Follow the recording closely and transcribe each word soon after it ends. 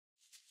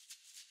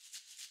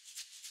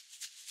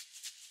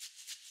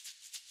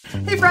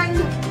Hey friend,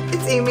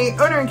 it's Amy,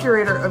 owner and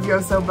curator of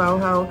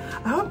YosoBoho.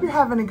 I hope you're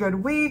having a good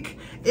week.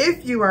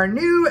 If you are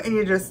new and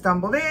you just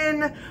stumbled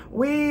in,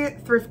 we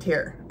thrift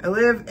here. I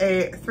live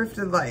a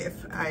thrifted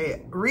life.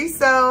 I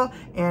resell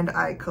and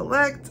I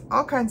collect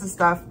all kinds of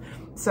stuff.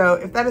 So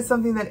if that is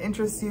something that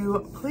interests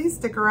you, please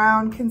stick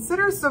around.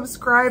 Consider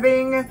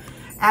subscribing.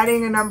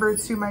 Adding a number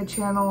to my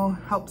channel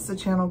helps the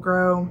channel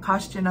grow,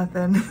 cost you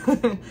nothing.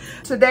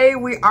 Today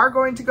we are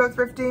going to go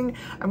thrifting.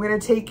 I'm gonna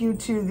take you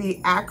to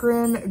the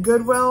Akron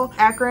Goodwill.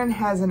 Akron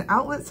has an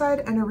outlet side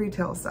and a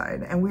retail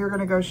side, and we are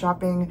gonna go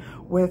shopping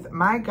with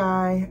my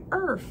guy,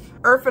 Irf.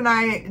 Irf and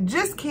I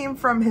just came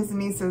from his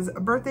niece's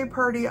birthday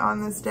party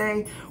on this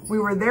day. We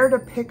were there to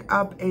pick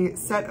up a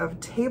set of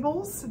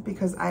tables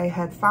because I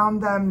had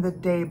found them the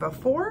day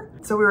before.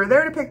 So we were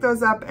there to pick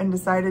those up and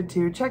decided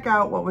to check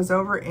out what was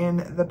over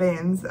in the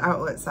BINS, the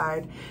outlet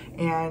side,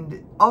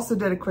 and also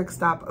did a quick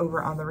stop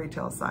over on the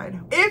retail side.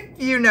 If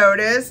you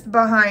noticed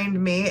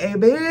behind me a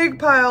big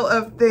pile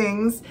of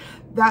things,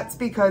 that's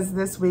because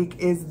this week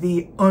is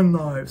the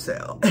unlive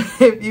sale.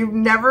 If you've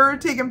never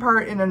taken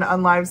part in an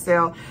unlive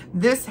sale,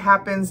 this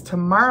happens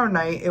tomorrow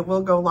night. It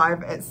will go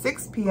live at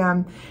 6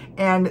 p.m.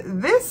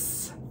 And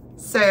this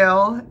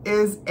sale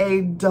is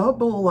a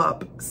double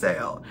up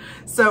sale.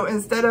 So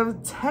instead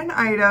of 10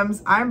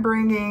 items, I'm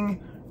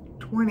bringing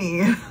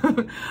 20.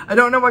 I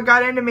don't know what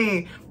got into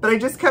me, but I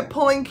just kept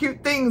pulling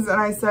cute things and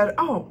I said,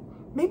 oh,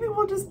 maybe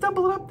we'll just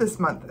double it up this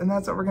month. And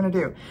that's what we're gonna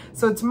do.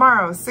 So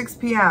tomorrow, 6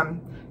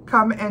 p.m.,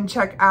 come and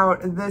check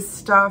out this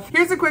stuff.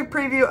 Here's a quick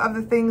preview of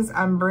the things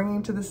I'm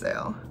bringing to the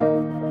sale.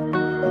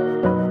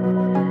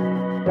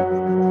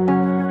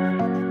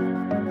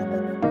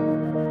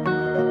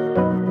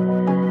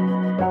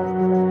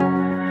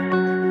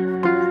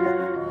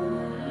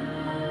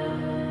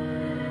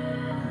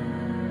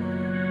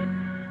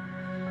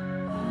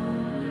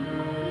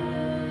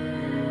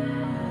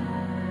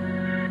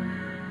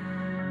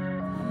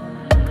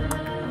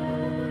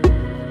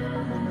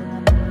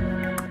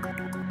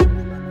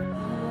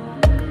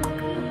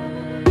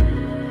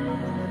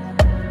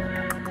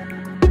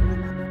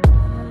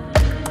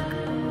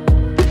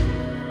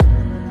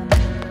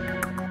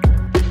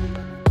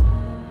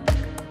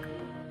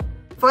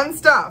 Fun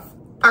stuff.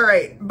 All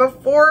right,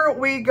 before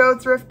we go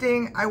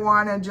thrifting, I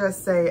wanna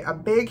just say a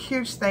big,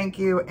 huge thank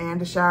you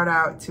and a shout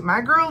out to my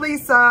girl,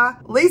 Lisa.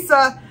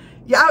 Lisa,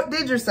 you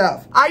outdid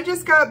yourself. I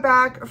just got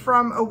back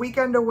from a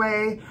weekend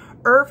away.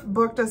 Irf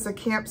booked us a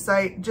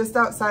campsite just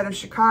outside of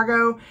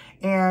Chicago,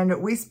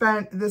 and we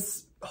spent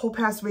this whole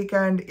past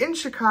weekend in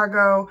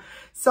Chicago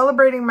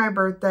celebrating my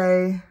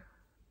birthday.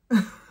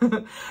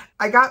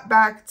 I got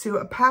back to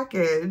a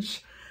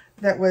package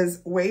that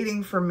was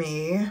waiting for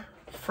me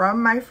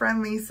from my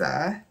friend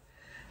Lisa.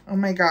 Oh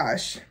my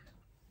gosh.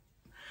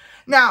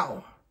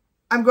 Now,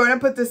 I'm going to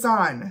put this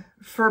on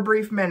for a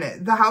brief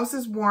minute. The house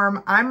is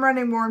warm. I'm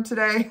running warm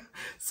today,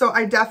 so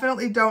I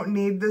definitely don't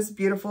need this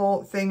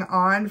beautiful thing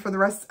on for the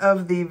rest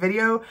of the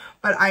video,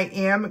 but I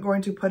am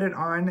going to put it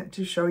on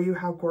to show you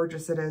how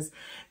gorgeous it is.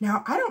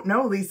 Now, I don't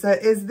know,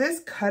 Lisa, is this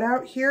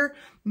cutout here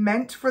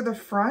meant for the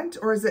front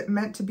or is it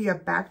meant to be a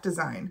back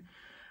design?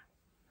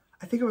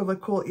 I think it would look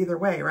cool either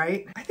way,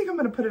 right? I think I'm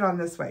gonna put it on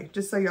this way,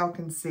 just so y'all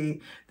can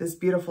see this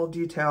beautiful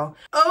detail.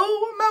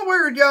 Oh my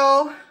word,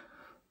 y'all.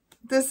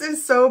 This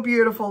is so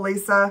beautiful,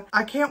 Lisa.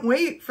 I can't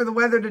wait for the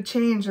weather to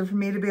change and for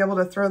me to be able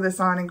to throw this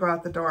on and go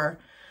out the door.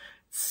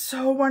 It's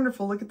so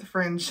wonderful, look at the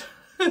fringe.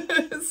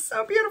 It's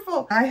so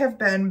beautiful. I have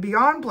been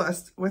beyond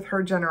blessed with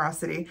her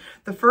generosity.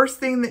 The first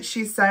thing that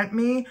she sent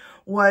me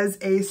was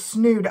a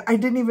snood. I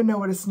didn't even know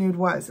what a snood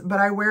was, but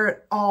I wear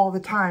it all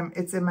the time.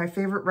 It's in my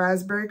favorite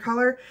raspberry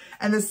color.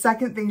 And the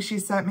second thing she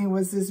sent me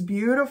was this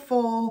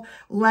beautiful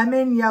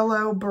lemon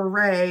yellow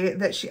beret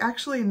that she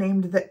actually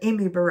named the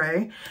Amy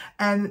beret.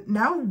 And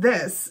now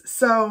this,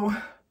 so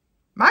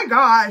my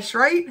gosh,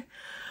 right?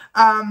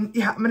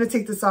 Yeah, I'm gonna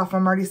take this off.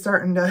 I'm already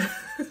starting to.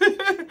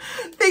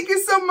 Thank you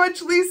so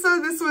much, Lisa.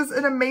 This was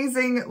an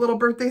amazing little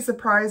birthday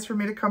surprise for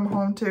me to come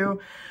home to.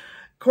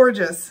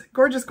 Gorgeous,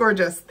 gorgeous,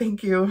 gorgeous.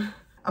 Thank you.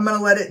 I'm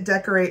gonna let it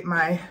decorate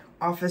my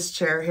office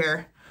chair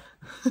here.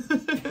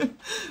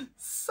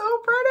 So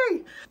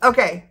pretty.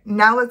 Okay,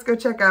 now let's go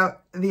check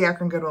out the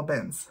Akron Goodwill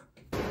bins.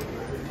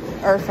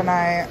 Irf and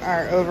I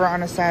are over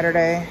on a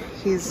Saturday.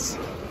 He's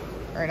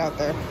right out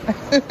there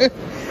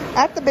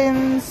at the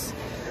bins.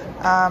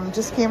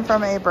 Just came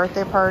from a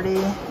birthday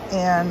party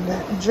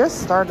and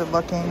just started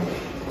looking.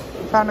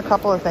 Found a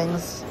couple of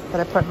things that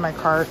I put in my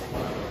cart.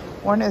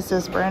 One is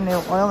this brand new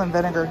oil and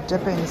vinegar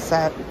dipping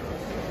set.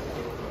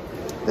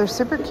 They're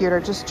super cute.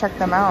 I just checked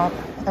them out.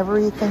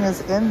 Everything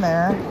is in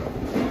there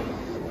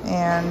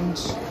and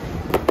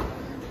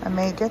I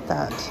may get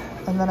that.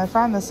 And then I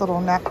found this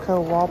little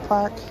Napco wall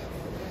plaque.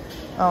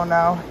 Oh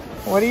no.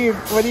 What do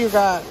you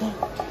got?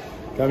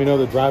 Got me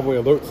another driveway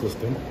alert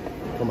system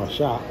for my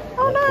shop.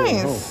 Oh,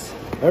 nice.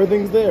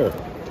 Everything's there.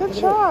 Good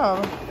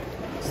job.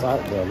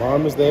 The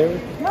alarm is there.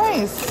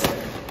 Nice.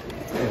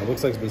 Yeah, it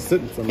looks like it's been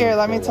sitting for me. Here,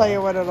 let me tell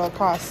you what it'll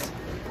cost.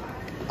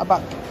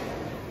 $1.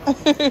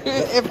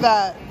 If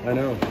that. I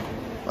know.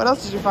 What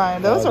else did you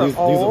find? Those are old. These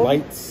are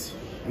lights.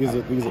 These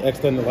are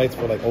extended lights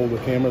for like older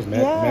cameras,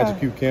 Magic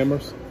Cube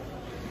cameras.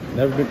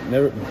 Never used.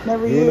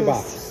 In the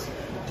box.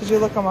 Did you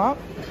look them up?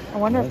 I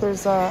wonder if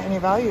there's any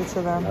value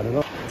to them. I don't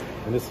know.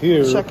 And this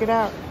here. Check it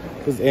out.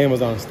 This is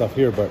Amazon stuff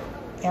here, but.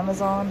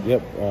 Amazon.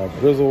 Yep,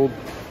 grizzled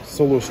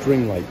solar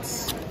string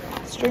lights.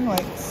 String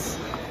lights.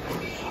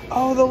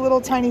 Oh, the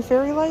little tiny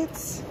fairy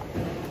lights.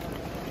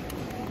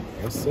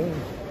 Yes, sir.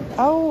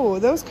 Oh,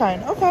 those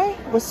kind. Okay,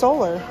 with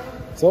solar.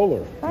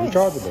 Solar. Nice.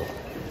 Rechargeable.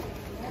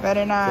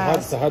 Very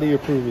nice. So how do you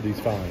approve of these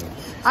finds?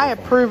 I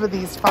approve of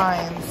these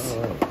finds.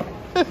 All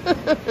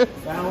right.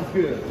 Sounds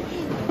good.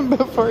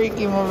 Before you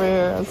came over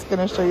here, I was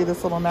going to show you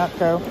this little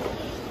Natco.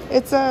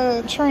 It's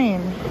a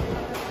train.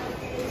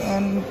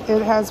 And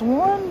it has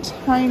one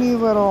teeny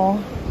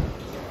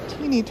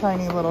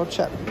tiny little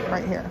chip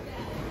right here.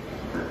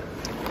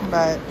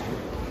 But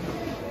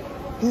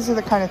these are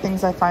the kind of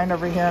things I find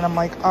over here, and I'm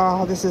like,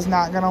 oh, this is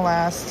not going to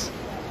last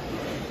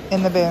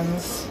in the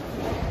bins.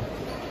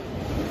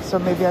 So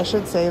maybe I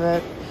should save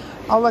it.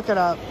 I'll look it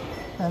up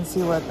and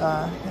see what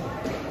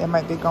it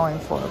might be going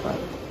for.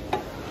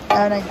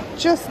 And I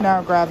just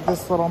now grabbed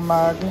this little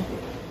mug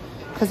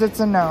because it's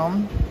a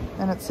gnome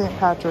and it's St.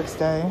 Patrick's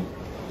Day.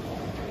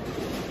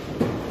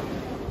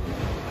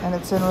 And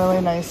it's in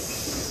really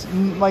nice,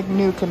 like,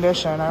 new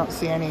condition. I don't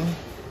see any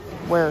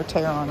wear or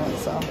tear on it,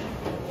 so.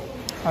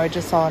 Oh, I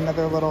just saw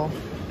another little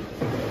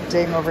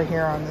ding over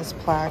here on this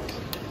plaque.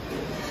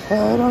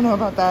 I don't know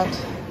about that.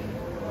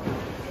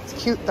 It's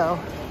cute, though.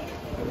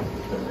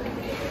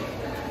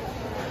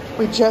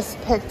 We just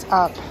picked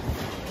up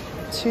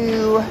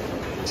 2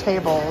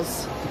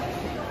 tables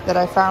that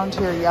I found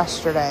here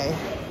yesterday.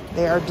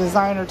 They are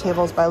designer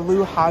tables by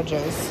Lou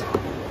Hodges.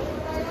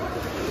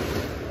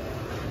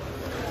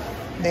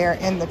 They are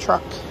in the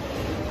truck.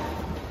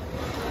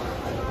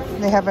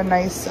 They have a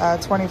nice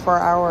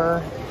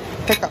 24-hour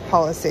pickup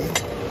policy.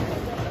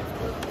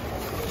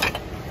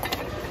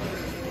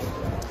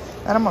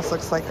 That almost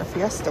looks like a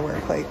Fiesta wear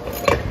plate.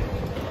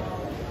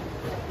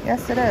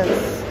 Yes, it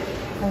is.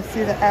 I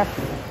see the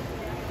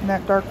F in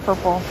that dark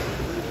purple.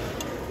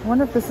 I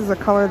wonder if this is a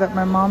color that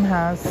my mom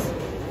has.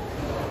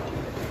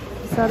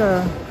 Is that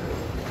a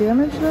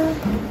damage there?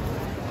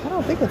 I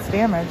don't think it's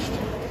damaged.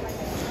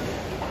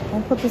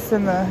 I'll put this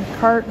in the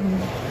cart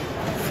and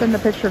send a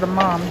picture to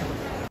Mom.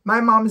 My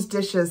mom's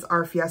dishes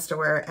are Fiesta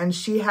ware, and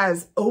she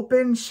has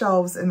open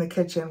shelves in the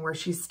kitchen where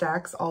she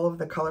stacks all of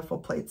the colorful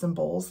plates and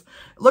bowls.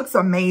 It looks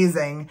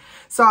amazing.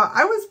 So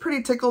I was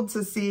pretty tickled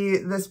to see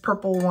this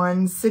purple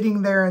one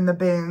sitting there in the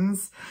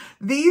bins.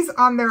 These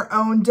on their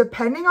own,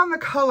 depending on the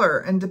color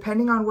and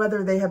depending on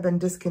whether they have been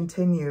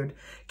discontinued,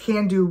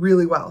 can do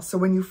really well. So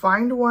when you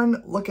find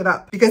one, look it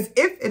up, because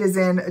if it is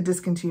in a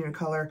discontinued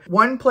color,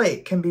 one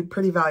plate can be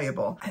pretty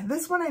valuable. And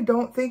this one I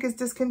don't think is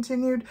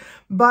discontinued,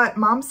 but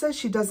Mom says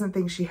she doesn't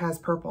think she has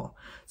purple.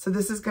 So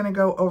this is going to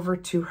go over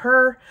to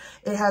her.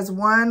 It has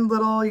one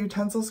little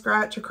utensil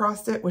scratch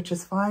across it, which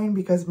is fine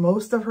because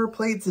most of her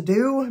plates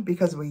do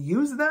because we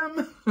use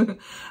them.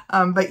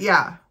 But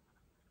yeah,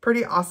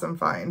 pretty awesome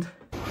find.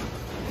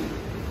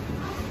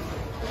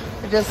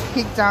 I just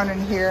peeked down in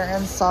here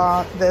and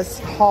saw this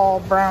Hall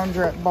brown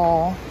drip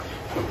bowl.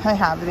 I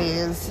have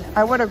these.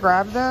 I would have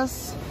grabbed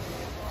this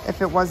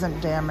if it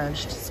wasn't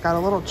damaged. It's got a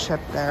little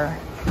chip there,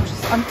 which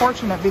is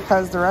unfortunate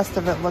because the rest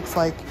of it looks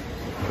like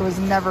it was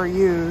never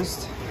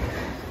used.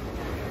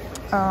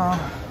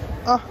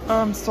 Oh,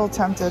 I'm still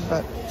tempted,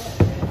 but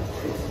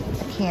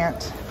I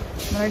can't.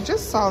 And I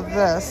just saw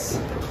this,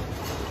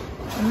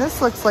 and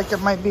this looks like it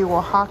might be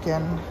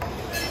Oaxacan.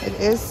 It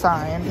is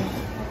signed.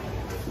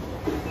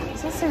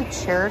 Does it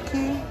say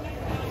Cherokee?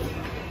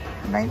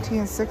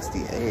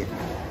 1968.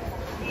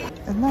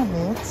 Isn't that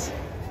neat?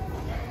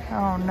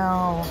 Oh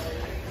no.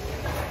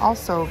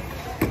 Also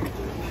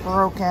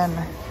broken.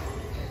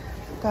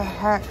 What the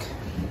heck?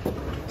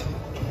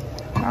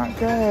 Not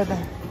good.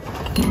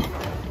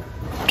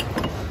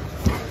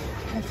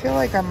 I feel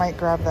like I might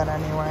grab that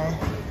anyway.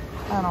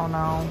 I don't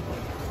know.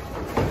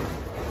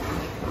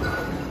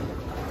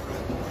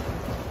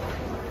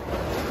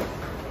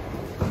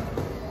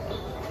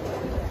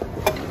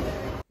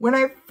 When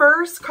I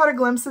first caught a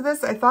glimpse of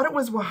this, I thought it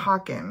was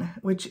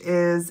Oaxacan, which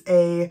is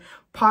a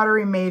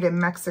pottery made in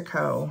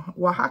Mexico,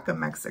 Oaxaca,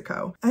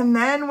 Mexico. And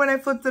then when I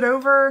flipped it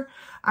over,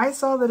 I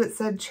saw that it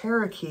said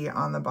Cherokee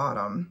on the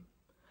bottom.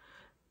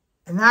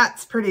 And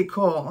that's pretty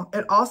cool.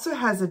 It also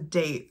has a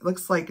date,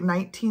 looks like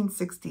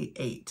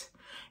 1968,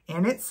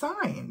 and it's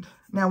signed.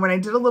 Now, when I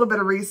did a little bit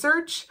of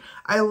research,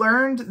 I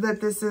learned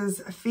that this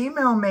is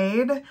female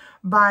made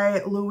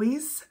by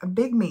Louise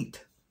Big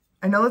Meat.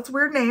 I know it's a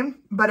weird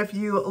name, but if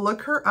you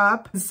look her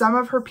up, some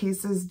of her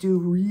pieces do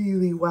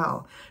really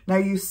well. Now,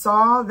 you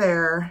saw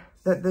there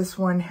that this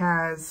one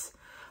has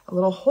a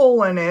little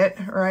hole in it,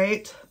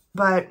 right?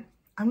 But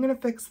I'm gonna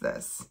fix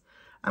this.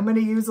 I'm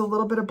gonna use a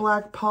little bit of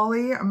black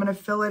poly. I'm gonna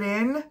fill it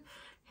in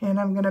and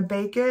I'm gonna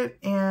bake it,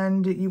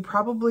 and you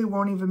probably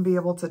won't even be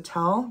able to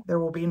tell. There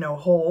will be no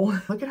hole.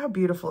 Look at how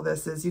beautiful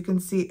this is. You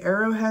can see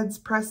arrowheads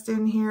pressed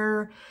in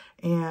here,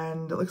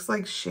 And it looks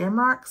like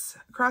shamrocks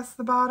across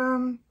the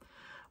bottom.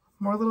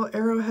 More little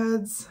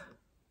arrowheads.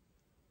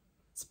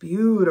 It's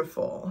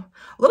beautiful.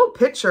 A little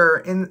picture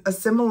in a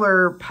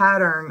similar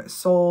pattern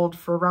sold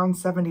for around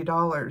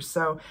 $70.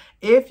 So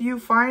if you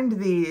find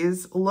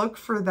these, look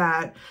for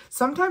that.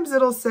 Sometimes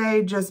it'll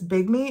say just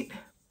Big Meat.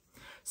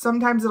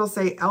 Sometimes it'll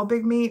say L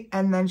Big Meat.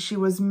 And then she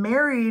was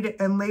married,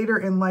 and later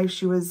in life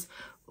she was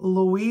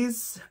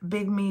Louise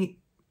Big Meat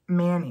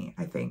Maney,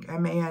 I think,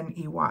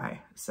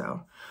 M-A-N-E-Y.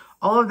 So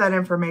all of that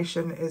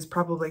information is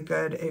probably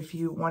good if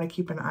you want to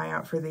keep an eye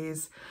out for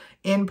these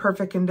in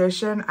perfect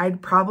condition.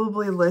 I'd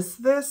probably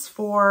list this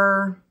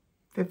for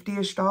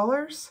 $50-ish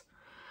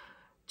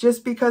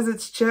just because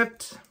it's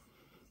chipped.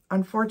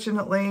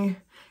 Unfortunately,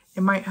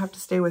 it might have to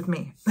stay with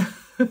me.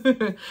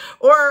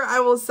 Or I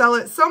will sell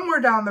it somewhere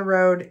down the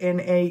road in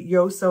a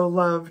Yoso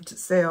loved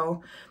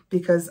sale,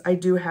 because I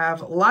do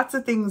have lots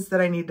of things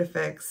that I need to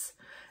fix,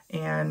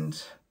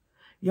 and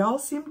y'all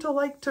seem to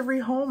like to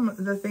rehome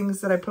the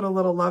things that I put a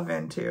little love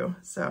into.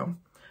 So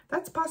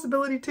that's a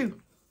possibility too.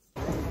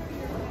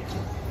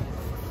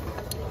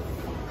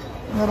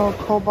 Little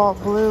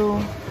cobalt blue.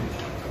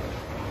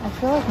 I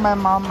feel like my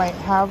mom might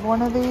have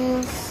one of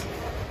these.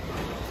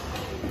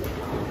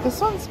 This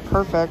one's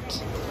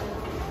perfect.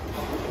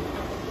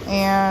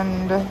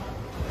 And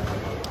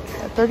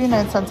at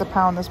 39 cents a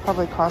pound, this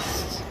probably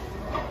costs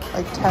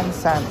like 10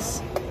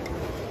 cents.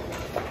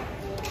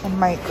 I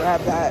might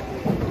grab that.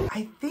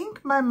 I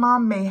think my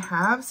mom may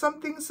have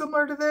something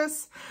similar to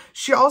this.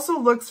 She also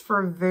looks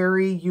for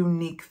very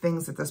unique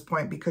things at this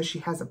point because she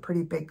has a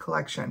pretty big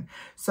collection.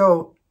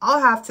 So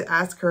I'll have to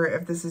ask her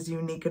if this is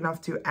unique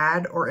enough to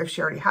add, or if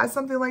she already has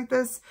something like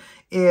this,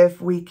 if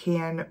we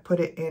can put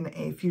it in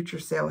a future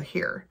sale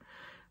here.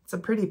 It's a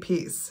pretty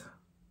piece.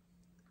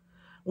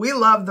 We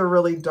love the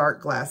really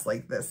dark glass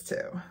like this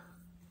too.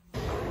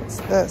 What's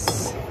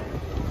this?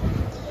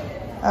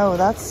 Oh,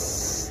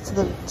 that's to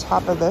the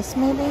top of this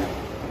maybe?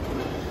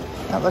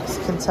 That looks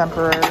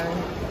contemporary.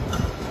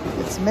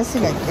 It's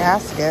missing a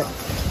gasket.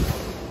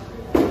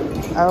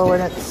 Oh,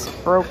 and it's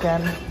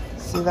broken.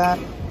 See that?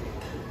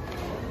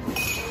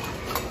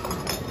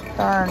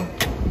 Darn.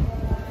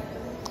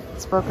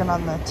 It's broken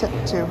on the tip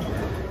too.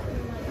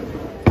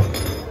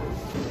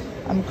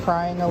 I'm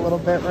crying a little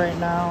bit right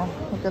now.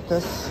 Look at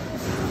this.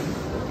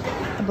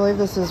 I believe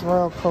this is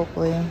Royal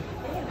Copley.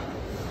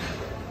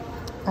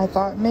 I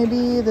thought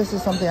maybe this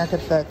is something I could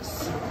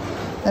fix.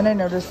 Then I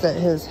noticed that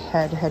his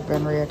head had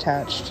been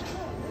reattached.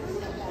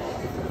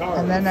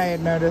 And then I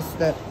had noticed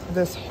that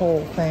this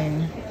whole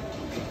thing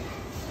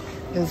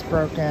is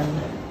broken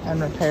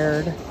and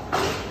repaired.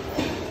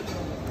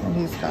 And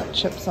he's got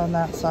chips on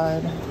that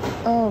side.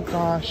 Oh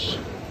gosh.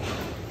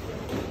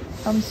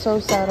 I'm so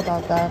sad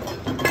about that.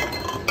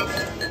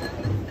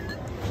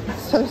 I'm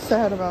so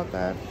sad about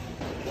that.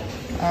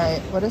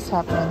 Alright, what is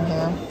happening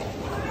here?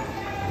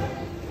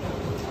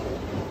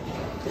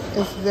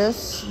 Is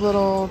this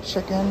little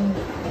chicken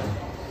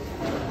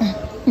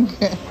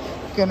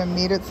gonna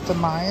meet its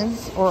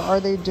demise? Or are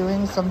they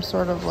doing some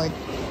sort of like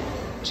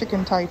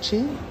chicken tai chi?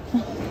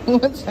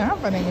 What's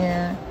happening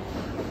here?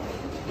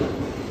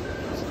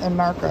 It's a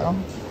narco.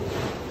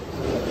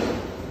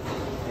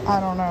 I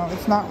don't know.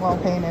 It's not well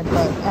painted,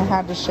 but I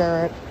had to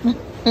share it.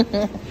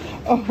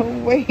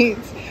 Oh, wait.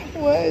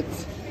 What?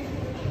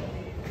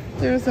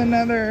 There's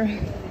another.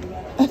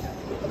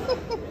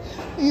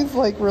 He's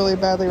like really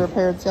badly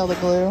repaired. See all the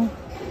glue?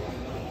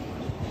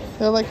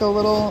 They're like a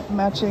little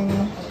matching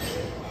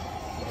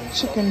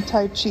chicken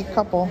tai chi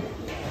couple.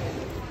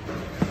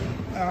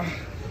 Oh,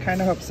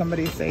 kind of hope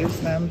somebody saves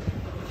them.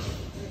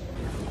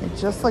 I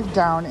just looked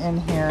down in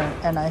here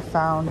and I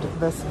found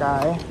this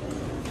guy.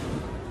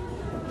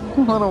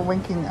 Little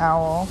winking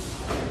owl.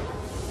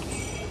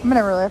 I'm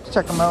gonna really have to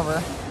check him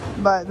over.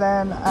 But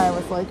then I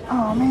was like,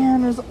 oh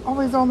man, there's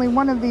always only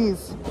one of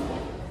these.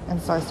 And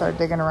so I started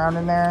digging around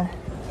in there.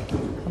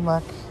 And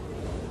look,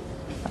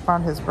 I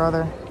found his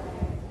brother,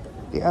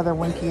 the other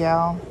winky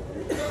owl.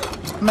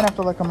 I'm gonna have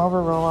to look him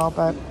over real well,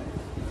 but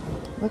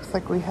looks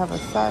like we have a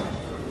set.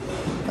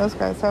 Those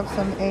guys have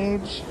some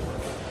age.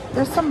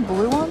 There's some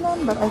blue on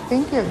them, but I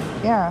think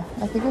I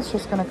think it's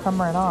just gonna come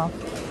right off.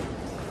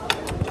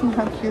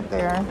 How cute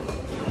they are.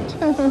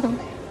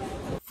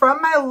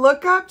 From my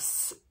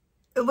lookups,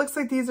 it looks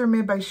like these are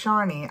made by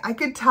Shawnee. I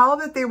could tell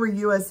that they were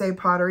USA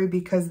pottery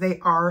because they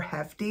are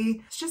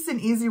hefty. It's just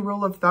an easy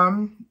rule of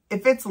thumb.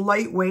 If it's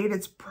lightweight,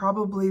 it's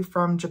probably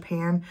from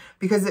Japan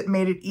because it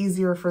made it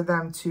easier for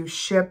them to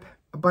ship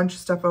a bunch of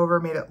stuff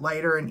over, made it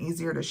lighter and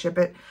easier to ship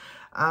it.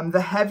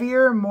 The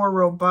heavier, more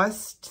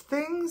robust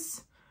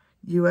things,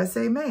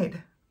 USA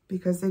made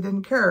because they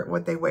didn't care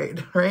what they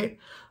weighed, right?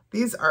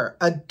 These are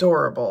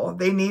adorable.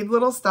 They need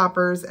little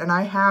stoppers and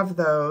I have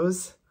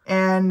those.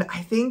 And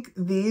I think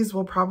these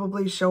will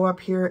probably show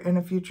up here in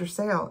a future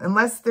sale.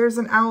 Unless there's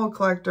an owl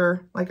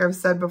collector, like I've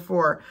said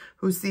before,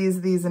 who sees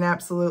these and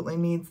absolutely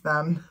needs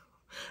them.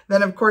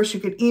 Then of course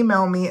you could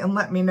email me and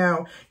let me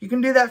know. You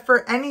can do that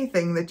for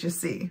anything that you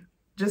see.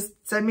 Just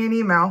send me an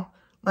email.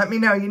 Let me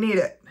know you need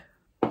it.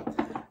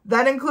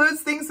 That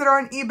includes things that are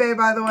on eBay,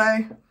 by the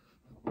way.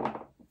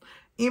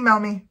 email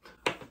me.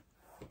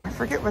 I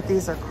forget what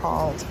these are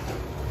called.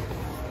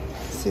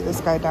 See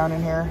this guy down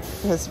in here,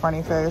 his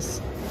funny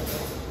face.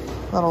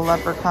 Little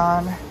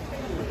leprechaun.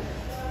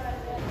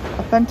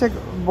 Authentic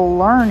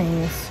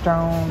Blarney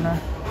stone.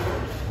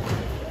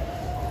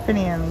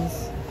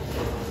 Pinions.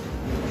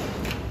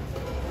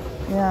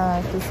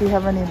 Yeah, does he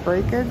have any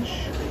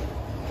breakage?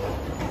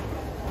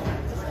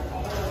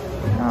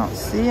 I don't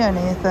see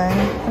anything.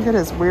 Look at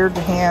his weird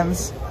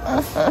hands.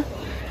 I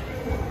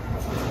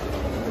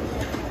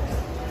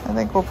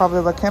think we'll probably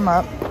look him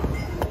up.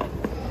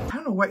 I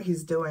don't know what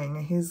he's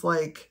doing. He's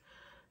like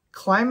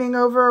climbing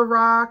over a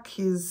rock.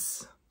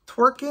 He's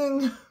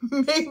twerking.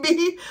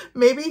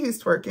 Maybe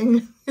he's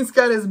twerking. He's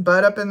got his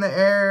butt up in the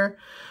air.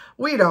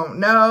 We don't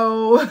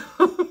know.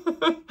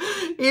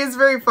 He is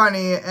very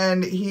funny,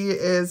 and he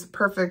is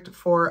perfect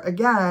for,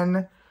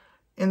 again,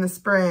 in the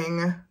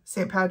spring,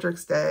 St.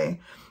 Patrick's Day.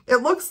 It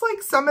looks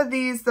like some of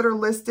these that are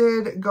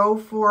listed go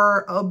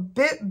for a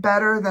bit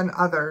better than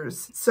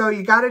others. So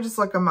you got to just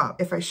look them up.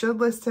 If I should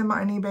list him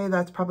on eBay,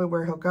 that's probably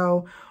where he'll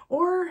go.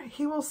 Or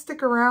he will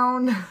stick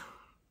around and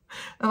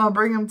I'll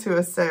bring him to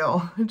a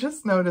sale. I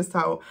just noticed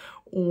how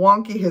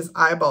wonky his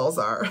eyeballs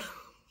are. I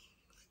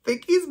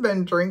think he's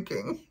been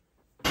drinking.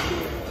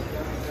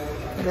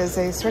 It is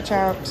a switch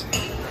out.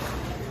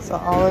 So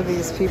all of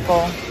these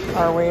people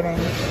are waiting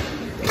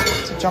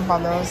to jump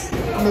on those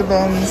new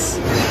bins.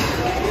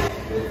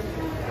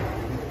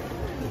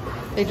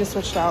 They just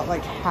switched out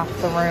like half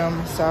the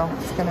room, so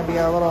it's gonna be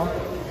a little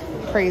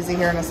crazy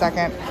here in a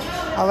second.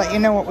 I'll let you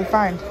know what we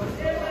find.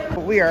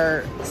 We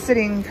are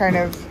sitting kind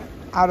of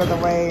out of the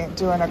way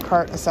doing a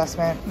cart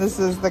assessment. This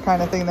is the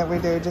kind of thing that we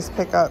do, just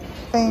pick up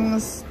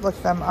things,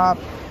 look them up.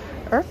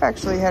 Irv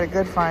actually had a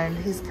good find.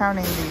 He's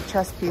counting the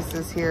chess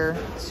pieces here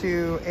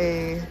to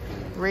a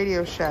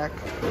Radio Shack,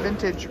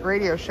 vintage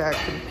Radio Shack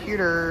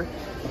computer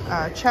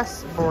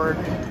chess board.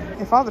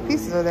 If all the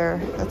pieces are there,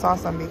 that's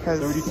awesome because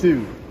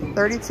 32.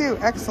 32,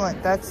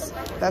 excellent. That's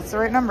the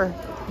right number.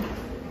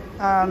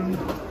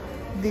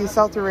 The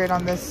sell-through rate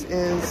on this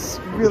is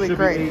really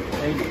great.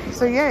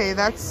 So yay,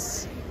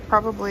 that's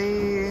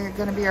probably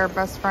going to be our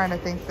best find. I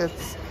think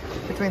that's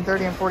between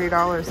 $30 and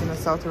 $40, and the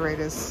sell-through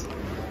rate is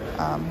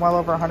well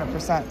over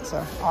 100%.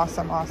 So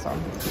awesome, awesome.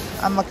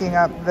 I'm looking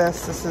up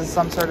this. This is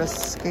some sort of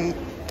skate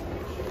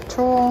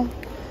tool.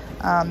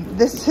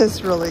 This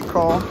is really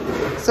cool.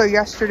 So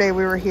yesterday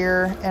we were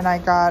here and I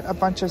got a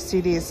bunch of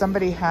CDs.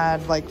 Somebody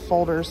had like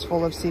folders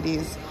full of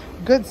CDs,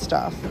 good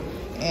stuff.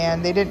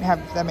 And they didn't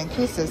have them in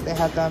cases. They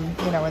had them,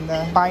 you know, in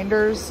the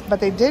binders, but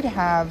they did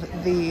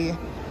have the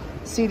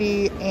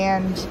CD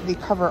and the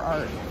cover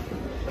art.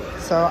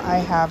 So I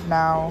have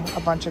now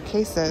a bunch of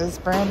cases,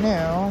 brand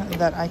new,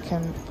 that I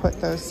can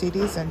put those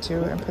CDs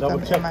into and put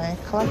them in my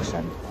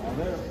collection.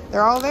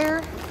 They're all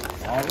there?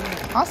 All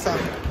there. Awesome.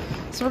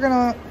 So we're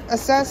gonna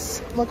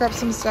assess, look up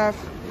some stuff,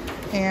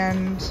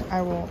 and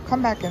I will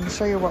come back and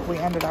show you what we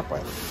ended up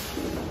with.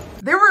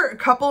 There were a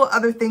couple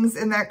other things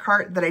in that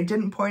cart that I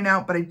didn't point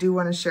out, but I do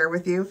want to share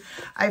with you.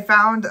 I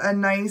found a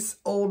nice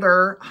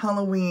older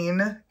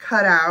Halloween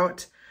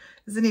cutout.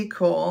 Isn't he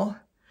cool?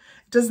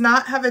 It does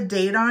not have a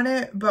date on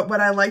it, but what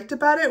I liked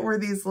about it were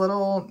these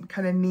little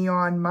kind of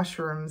neon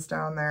mushrooms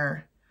down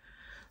there.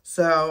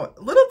 So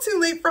a little too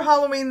late for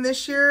Halloween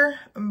this year,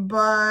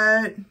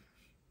 but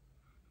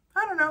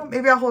I don't know.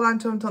 Maybe I'll hold on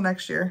to him until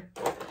next year.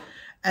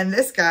 And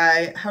this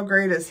guy, how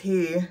great is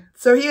he?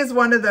 So he is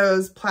one of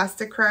those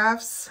plastic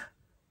crafts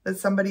that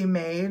somebody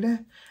made,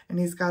 and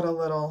he's got a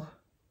little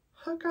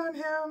hook on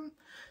him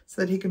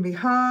so that he can be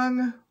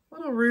hung.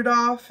 Little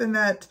Rudolph in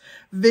that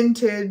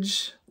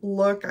vintage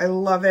look. I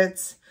love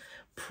it.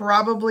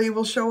 Probably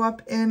will show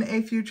up in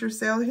a future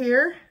sale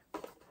here.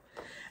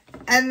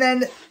 And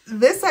then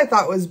this I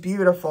thought was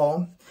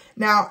beautiful.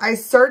 Now, I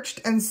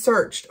searched and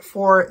searched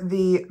for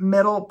the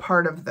middle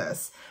part of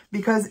this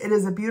because it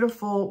is a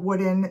beautiful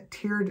wooden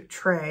tiered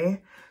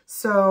tray.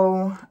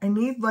 So I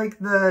need like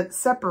the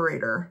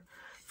separator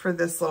for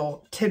this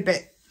little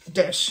tidbit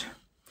dish.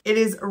 It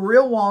is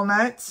real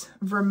walnut,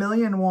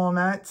 vermilion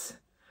walnut.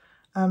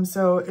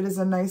 So it is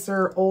a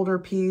nicer, older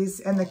piece,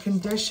 and the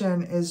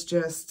condition is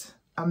just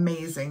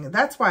amazing.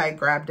 That's why I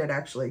grabbed it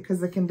actually, because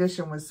the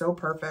condition was so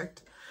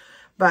perfect.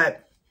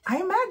 But I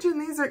imagine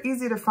these are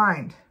easy to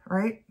find,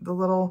 right? The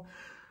little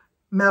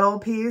metal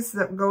piece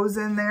that goes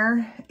in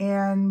there.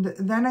 And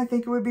then I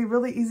think it would be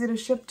really easy to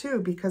ship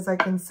too, because I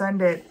can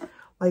send it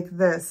like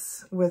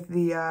this with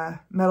the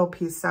metal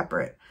piece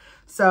separate.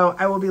 So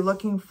I will be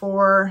looking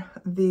for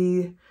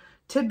the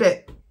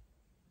tidbit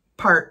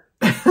part,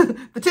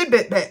 the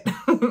tidbit bit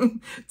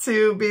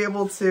to be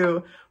able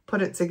to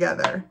put it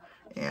together.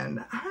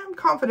 And I'm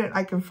confident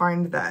I can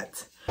find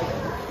that. All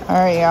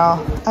right,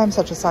 y'all. I'm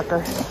such a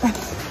sucker.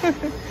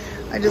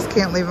 I just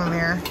can't leave him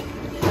here.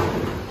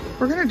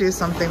 We're gonna do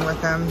something with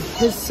him.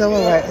 His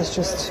silhouette is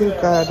just too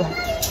good. I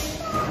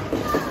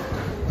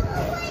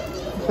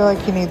feel like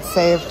he needs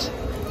saved.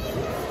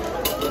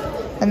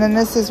 And then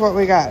this is what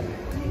we got.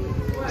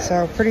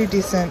 So pretty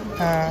decent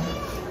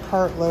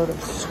cart load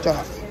of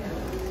stuff.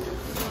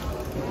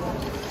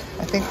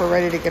 I think we're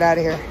ready to get out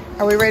of here.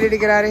 Are we ready to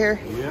get out of here?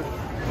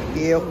 Yeah.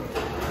 Yep.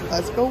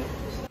 Let's go.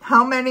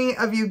 How many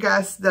of you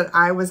guessed that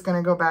I was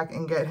going to go back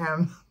and get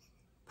him?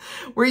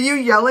 Were you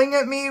yelling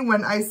at me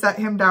when I set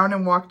him down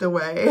and walked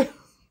away?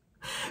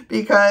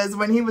 Because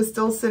when he was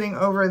still sitting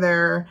over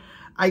there,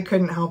 I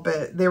couldn't help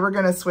it. They were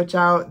going to switch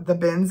out the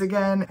bins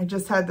again. I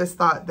just had this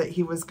thought that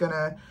he was going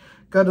to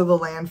go to the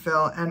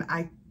landfill, and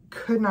I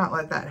could not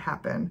let that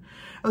happen.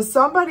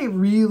 Somebody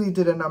really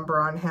did a number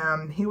on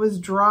him. He was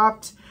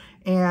dropped,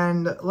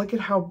 and look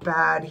at how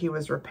bad he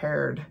was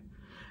repaired.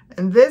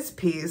 And this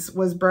piece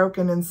was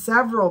broken in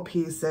several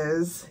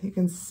pieces. You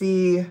can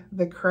see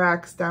the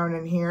cracks down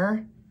in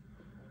here.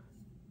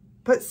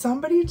 But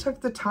somebody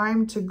took the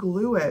time to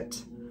glue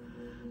it.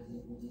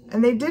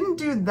 And they didn't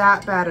do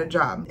that bad a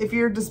job. If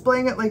you're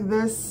displaying it like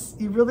this,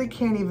 you really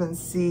can't even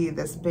see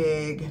this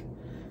big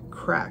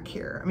crack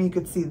here. I mean, you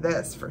could see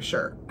this for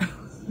sure.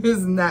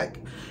 His neck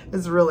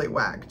is really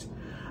whacked.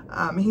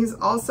 He's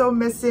also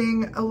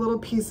missing a little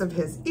piece of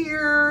his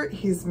ear.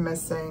 He's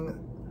missing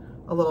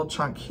a little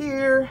chunk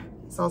here.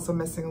 He's also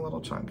missing a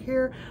little chunk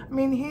here. I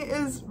mean, he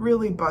is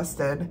really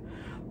busted,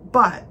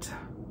 but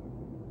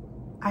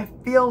I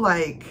feel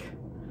like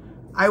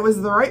I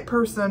was the right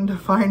person to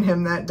find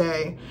him that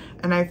day.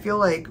 And I feel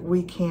like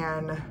we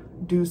can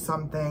do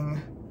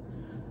something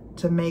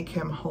to make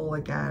him whole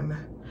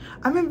again.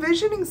 I'm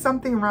envisioning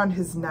something around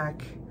his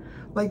neck,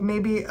 like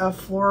maybe a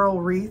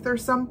floral wreath or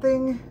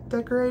something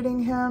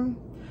decorating him.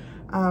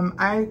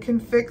 I can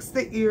fix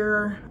the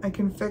ear. I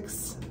can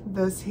fix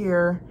this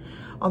here.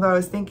 Although I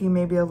was thinking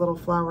maybe a little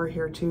flower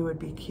here too would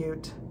be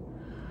cute.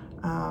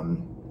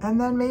 And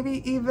then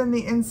maybe even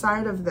the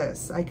inside of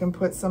this. I can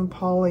put some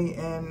poly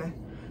in,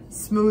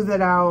 smooth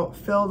it out,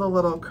 fill the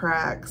little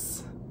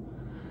cracks.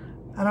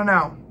 I don't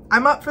know.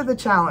 I'm up for the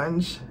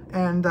challenge,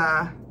 and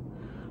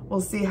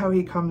we'll see how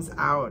he comes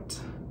out.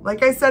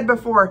 Like I said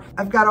before,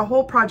 I've got a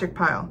whole project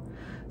pile.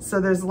 So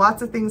there's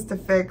lots of things to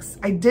fix.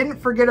 I didn't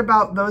forget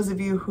about those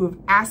of you who have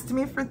asked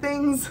me for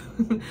things.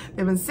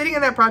 They've been sitting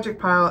in that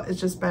project pile.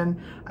 It's just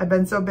been, I've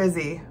been so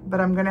busy,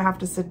 but I'm gonna have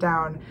to sit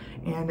down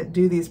and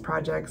do these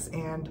projects.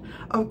 And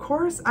of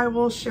course, I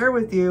will share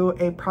with you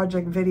a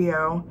project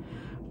video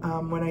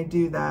when I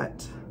do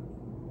that.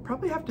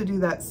 Probably have to do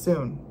that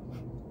soon.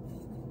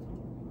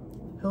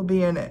 He'll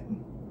be in it.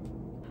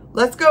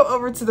 Let's go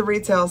over to the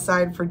retail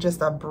side for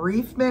just a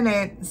brief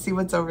minute and see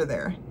what's over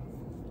there.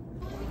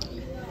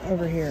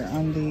 Over here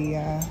on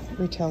the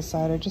retail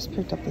side, I just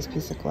picked up this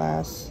piece of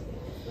glass.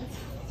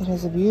 It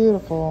has a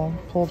beautiful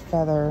pulled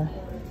feather.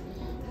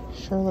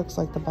 Sure looks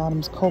like the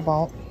bottom's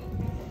cobalt,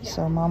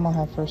 so Mom will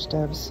have first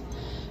dibs.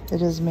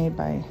 It is made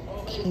by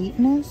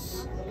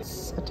Painesville.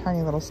 It's a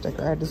tiny little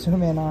sticker I had to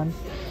zoom in on.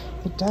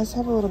 It does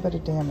have a little bit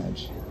of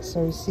damage,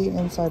 so you see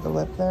inside the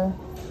lip there,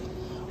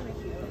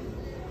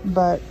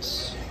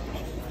 but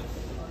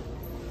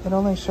it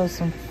only shows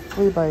some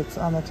flea bites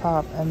on the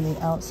top, and the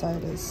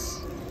outside is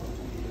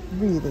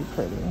really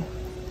pretty.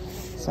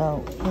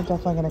 So we're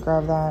definitely gonna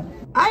grab that.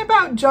 I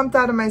about jumped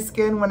out of my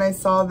skin when I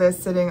saw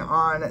this sitting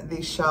on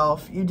the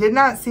shelf. You did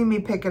not see me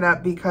pick it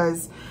up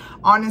because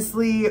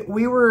honestly,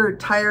 we were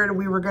tired,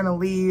 we were gonna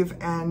leave,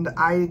 and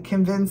I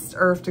convinced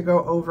Irv to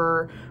go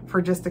over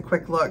for just a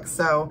quick look.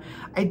 So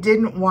I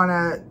didn't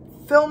wanna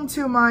film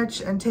too much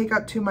and take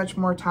up too much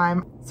more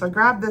time. So I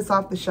grabbed this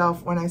off the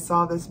shelf when I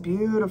saw this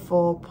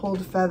beautiful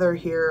pulled feather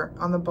here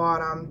on the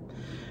bottom.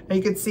 And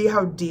you can see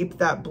how deep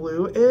that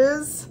blue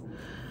is.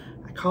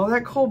 I call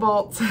that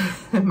cobalt,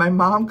 and my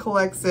mom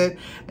collects it,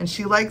 and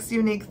she likes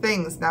unique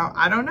things. Now,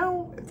 I don't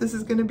know if this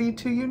is gonna be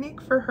too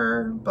unique for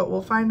her, but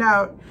we'll find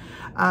out.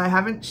 I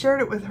haven't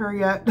shared it with her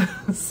yet.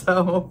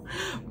 So,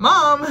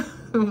 Mom,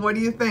 what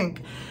do you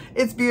think?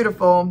 It's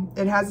beautiful.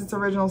 It has its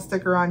original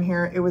sticker on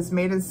here. It was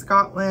made in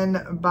Scotland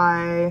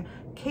by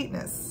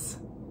Caithness.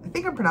 I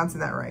think I'm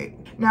pronouncing that right.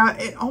 Now,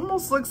 it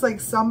almost looks like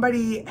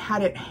somebody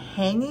had it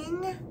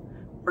hanging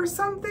or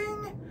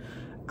something,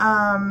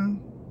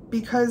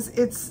 because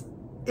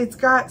it's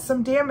got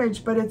some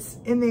damage, but it's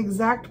in the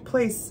exact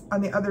place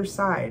on the other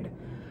side.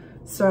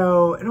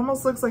 So it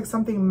almost looks like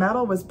something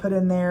metal was put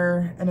in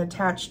there and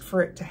attached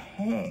for it to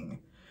hang.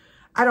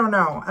 I don't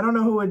know. I don't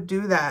know who would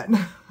do that.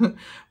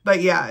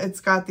 But yeah, it's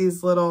got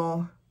these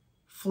little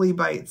flea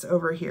bites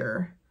over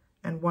here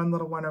and one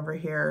little one over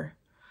here.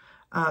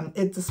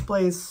 It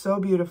displays so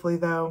beautifully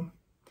though.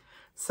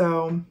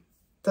 So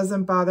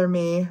doesn't bother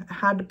me. I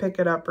had to pick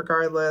it up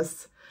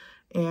regardless.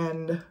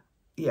 And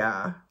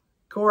yeah,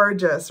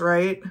 gorgeous,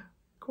 right?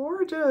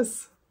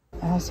 Gorgeous.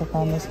 I also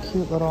found this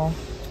cute little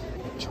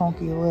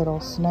chunky little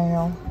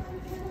snail.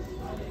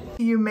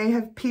 You may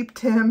have peeped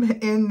him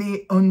in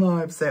the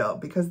unlive sale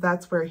because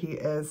that's where he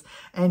is.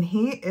 And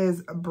he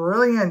is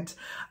brilliant.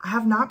 I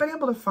have not been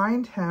able to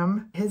find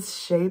him. His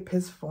shape,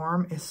 his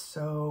form is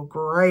so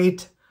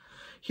great.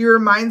 He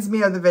reminds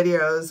me of the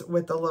videos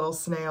with the little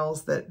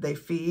snails that they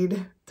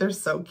feed. They're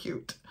so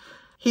cute.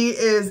 He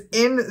is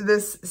in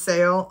this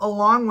sale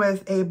along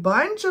with a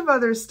bunch of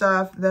other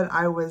stuff that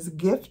I was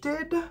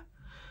gifted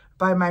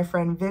by my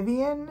friend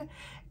Vivian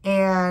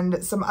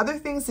and some other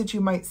things that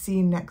you might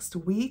see next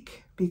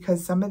week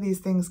because some of these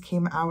things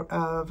came out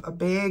of a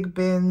big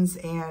bins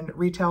and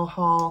retail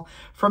haul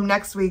from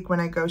next week when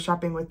I go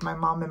shopping with my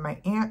mom and my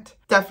aunt.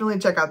 Definitely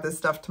check out this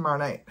stuff tomorrow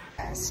night.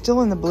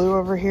 Still in the blue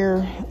over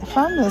here. I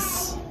found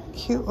this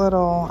cute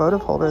little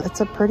votive holder.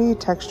 It's a pretty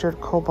textured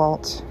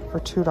cobalt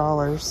for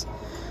 $2.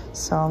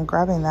 So I'm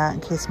grabbing that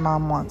in case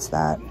mom wants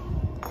that.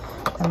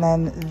 And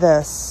then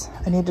this,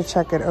 I need to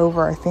check it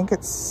over. I think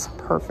it's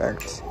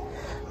perfect.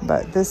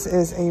 But this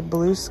is a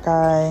blue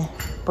sky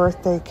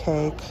birthday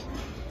cake.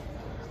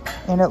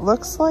 And it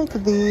looks like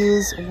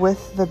these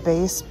with the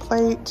base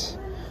plate,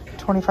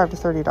 $25 to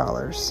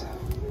 $30.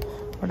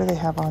 What do they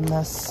have on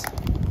this?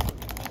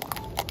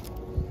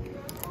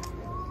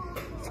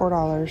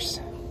 $4.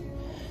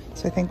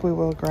 So I think we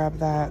will grab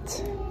that.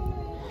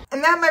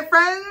 And that, my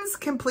friends,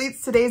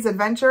 completes today's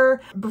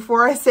adventure.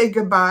 Before I say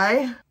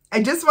goodbye,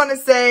 I just want to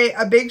say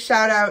a big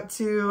shout out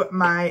to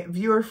my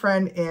viewer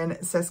friend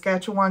in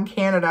Saskatchewan,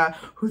 Canada,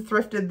 who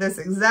thrifted this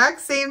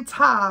exact same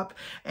top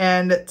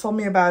and told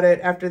me about it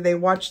after they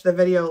watched the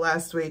video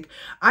last week.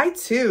 I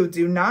too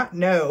do not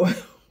know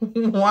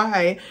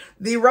why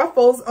the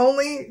ruffles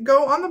only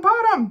go on the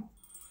bottom.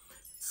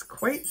 It's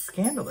quite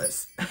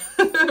scandalous,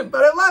 but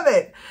I love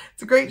it.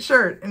 It's a great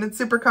shirt and it's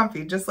super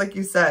comfy, just like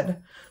you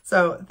said.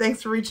 So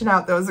thanks for reaching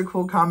out. That was a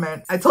cool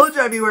comment. I told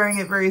you I'd be wearing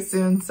it very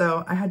soon,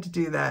 so I had to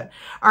do that.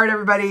 All right,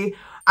 everybody.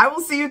 I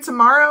will see you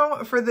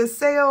tomorrow for this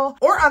sale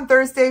or on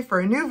Thursday for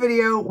a new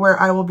video where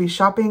I will be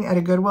shopping at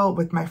a Goodwill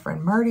with my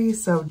friend Marty.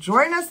 So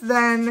join us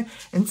then.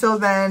 Until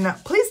then,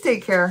 please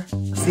take care.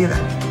 See you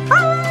then.